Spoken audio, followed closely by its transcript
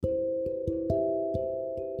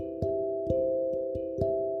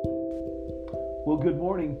Well, good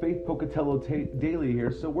morning, Faith Pocatello Daily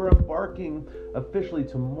here. So we're embarking officially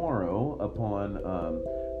tomorrow upon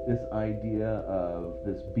this idea of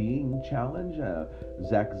this being challenge.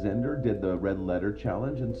 Zach Zender did the Red Letter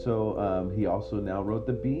Challenge, and so he also now wrote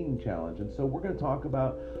the Being Challenge. And so we're going to talk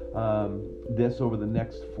about this over the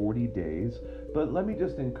next 40 days. But let me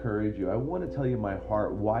just encourage you. I want to tell you my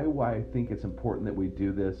heart why I think it's important that we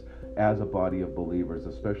do this as a body of believers,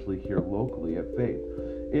 especially here locally at Faith.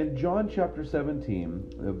 In John chapter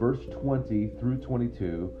 17, verse 20 through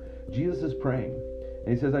 22, Jesus is praying.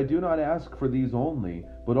 And he says, I do not ask for these only,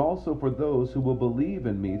 but also for those who will believe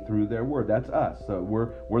in me through their word. That's us. So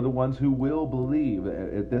we're the ones who will believe.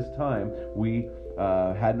 At this time, we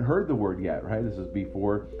hadn't heard the word yet, right? This is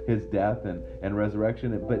before his death and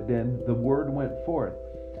resurrection. But then the word went forth,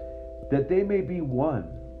 that they may be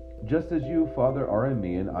one, just as you, Father, are in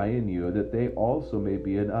me and I in you, that they also may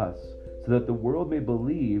be in us, so that the world may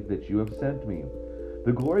believe that you have sent me.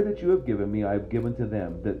 The glory that you have given me, I have given to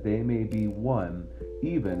them, that they may be one,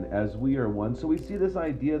 even as we are one. So we see this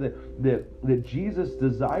idea that Jesus'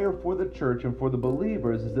 desire for the church and for the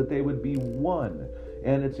believers is that they would be one.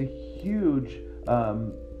 And it's a huge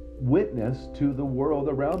witness to the world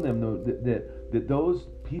around them, that those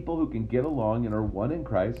people who can get along and are one in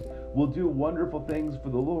Christ will do wonderful things for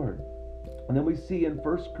the Lord. And then we see in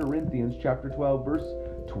 1 Corinthians chapter 12, verse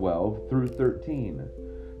 12 through 13.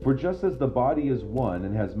 For just as the body is one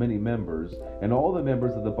and has many members, and all the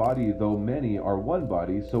members of the body, though many, are one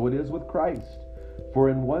body, so it is with Christ. For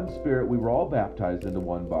in one Spirit we were all baptized into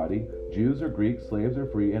one body, Jews or Greeks, slaves or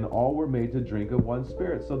free, and all were made to drink of one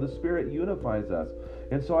Spirit. So the Spirit unifies us.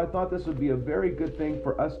 And so I thought this would be a very good thing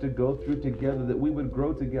for us to go through together, that we would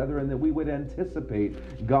grow together and that we would anticipate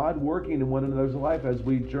God working in one another's life as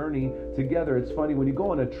we journey together. It's funny, when you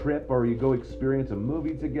go on a trip or you go experience a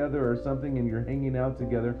movie together or something and you're hanging out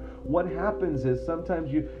together, what happens is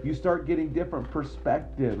sometimes you start getting different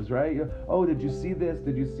perspectives, right? Oh, did you see this?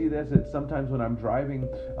 Did you see this? And sometimes when I'm driving,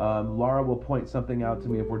 Laura will point something out to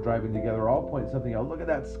me if we're driving together. I'll point something out. Look at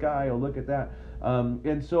that sky. Oh, look at that.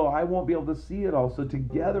 And so I won't be able to see it all. So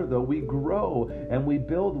together, though, we grow and we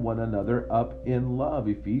build one another up in love.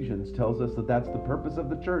 Ephesians tells us that that's the purpose of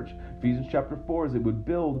the church. Ephesians chapter 4 is it would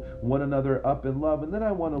build one another up in love. And then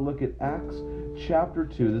I want to look at Acts chapter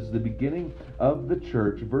 2. This is the beginning of the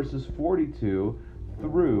church, verses 42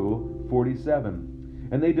 through 47.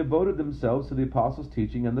 And they devoted themselves to the apostles'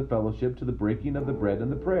 teaching and the fellowship, to the breaking of the bread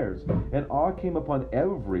and the prayers. And awe came upon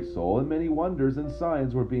every soul, and many wonders and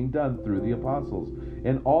signs were being done through the apostles.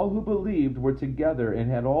 And all who believed were together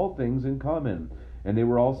and had all things in common. And they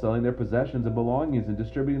were all selling their possessions and belongings and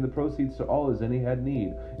distributing the proceeds to all as any had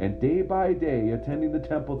need. And day by day, attending the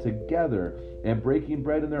temple together and breaking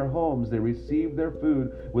bread in their homes, they received their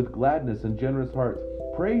food with gladness and generous hearts,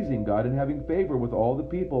 praising God and having favor with all the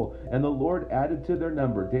people. And the Lord added to their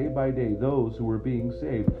number day by day those who were being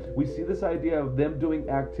saved. We see this idea of them doing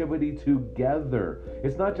activity together.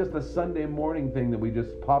 It's not just a Sunday morning thing that we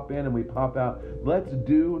just pop in and we pop out. Let's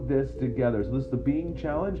do this together. So this is the Being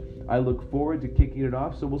Challenge. I look forward to kicking it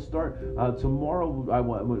off. So we'll start tomorrow. I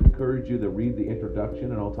want to encourage you to read the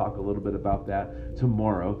introduction, and I'll talk a little bit about that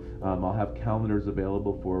tomorrow. I'll have calendars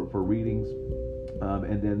available for readings.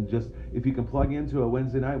 And then just, if you can plug into a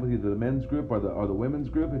Wednesday night with either the men's group or the women's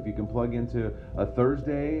group, if you can plug into a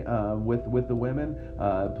Thursday with the women,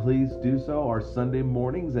 please do so. Our Sunday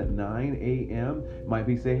mornings at 9 a.m. might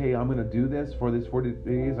be say, hey, I'm going to do this for these 40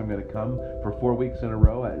 days. I'm going to come for 4 weeks in a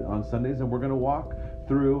row on Sundays, and we're going to walk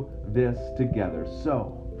through this together.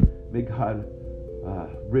 So may God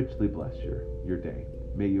richly bless your day.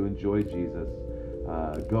 May you enjoy Jesus.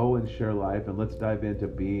 Go and share life, and let's dive into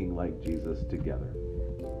being like Jesus together.